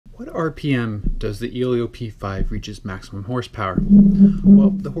what RPM does the Elio P5 reach its maximum horsepower? Well,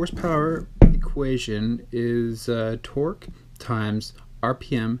 the horsepower equation is torque times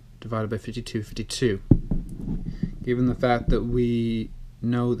RPM divided by 5252. Given the fact that we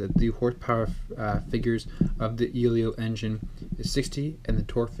know that the horsepower figures of the Elio engine is 60 and the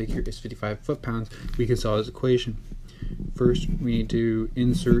torque figure is 55 foot-pounds, we can solve this equation. First, we need to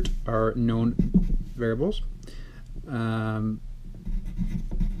insert our known variables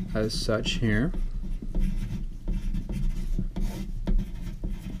as such here.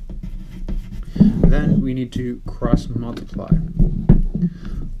 Then we need to cross multiply.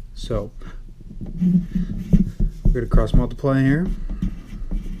 So we're going to cross multiply here,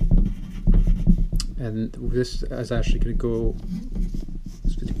 and this is actually going to go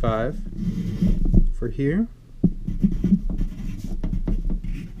 55 for here.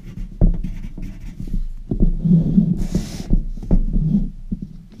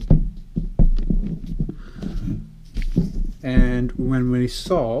 And when we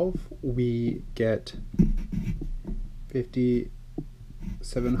solve, we get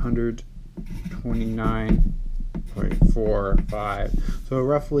 5,729.45. So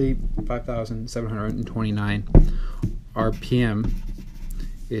roughly 5,729 RPM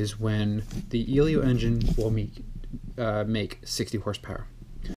is when the Elio engine will make 60 horsepower.